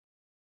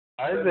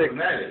Isaac,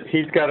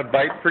 he's got a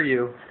bite for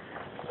you.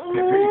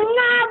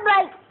 No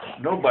bite.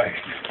 No bite.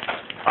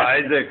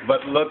 Isaac,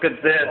 but look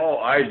at this. Oh,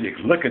 Isaac,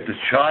 look at the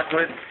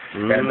chocolate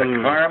and the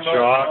caramel.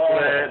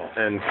 Chocolate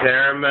and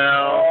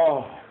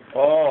caramel.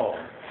 Oh.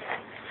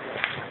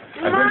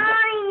 Mine.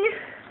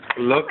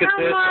 Look at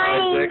this,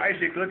 Mine. Isaac.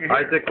 Isaac, look at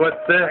here. Isaac,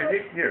 what's this?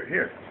 Isaac,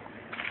 here.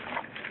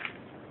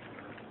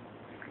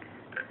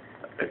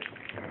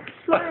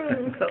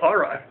 Mine. All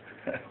right.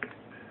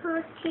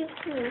 Oh,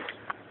 chicken.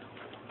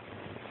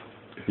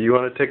 You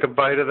want to take a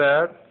bite of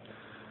that?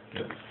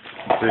 See,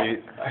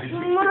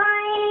 Mine.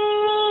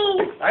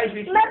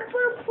 Isaac, My here.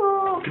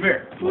 poo-poo. Come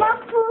here. My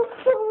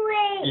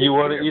poo-poo. you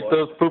want to eat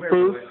those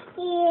poo-poos?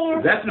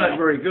 Yeah. That's not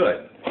very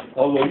good.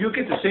 Although you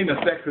get the same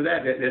effect for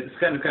that. It's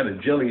kind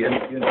of jelly and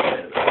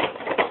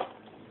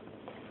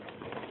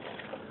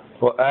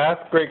Well,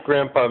 ask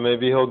Great-Grandpa.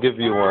 Maybe he'll give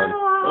you one.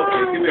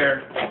 Okay, come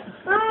here.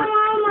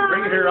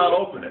 Bring it here. I'll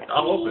open it.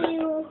 I'll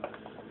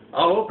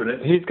open it.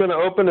 He's going to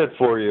open it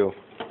for you.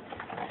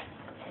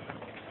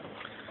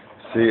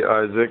 See,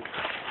 Isaac?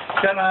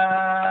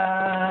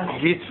 Ta-da!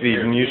 He's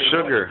feeding you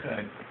sugar.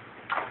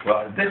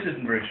 Well, this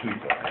isn't very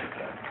sweet, though.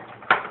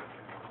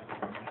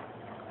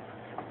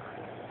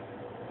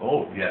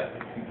 Oh, yeah.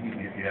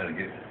 You gotta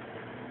get it.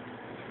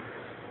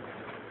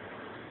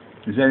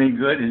 Is that any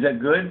good? Is that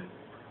good?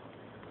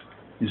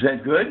 Is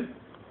that good?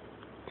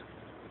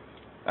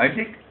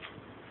 Isaac?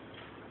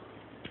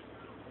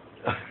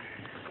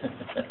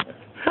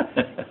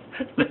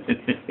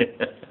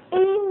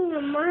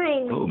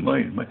 Mine. Oh,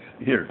 mine.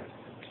 Here.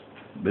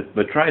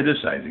 But try this,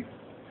 Isaac.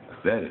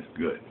 That is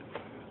good.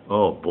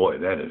 Oh, boy,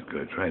 that is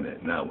good. Try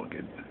that. Now we'll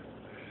get...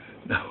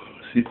 Now,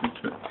 see...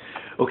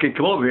 Okay,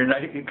 come over here. Now,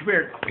 come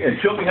here. And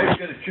show me how you're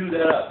going to chew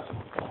that up.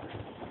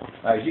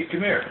 Isaac,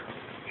 come here.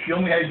 Show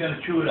me how you're going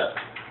to chew it up.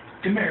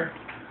 Come here.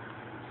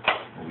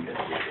 Oh, yes.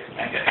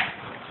 I got it.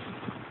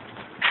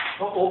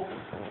 Uh-oh.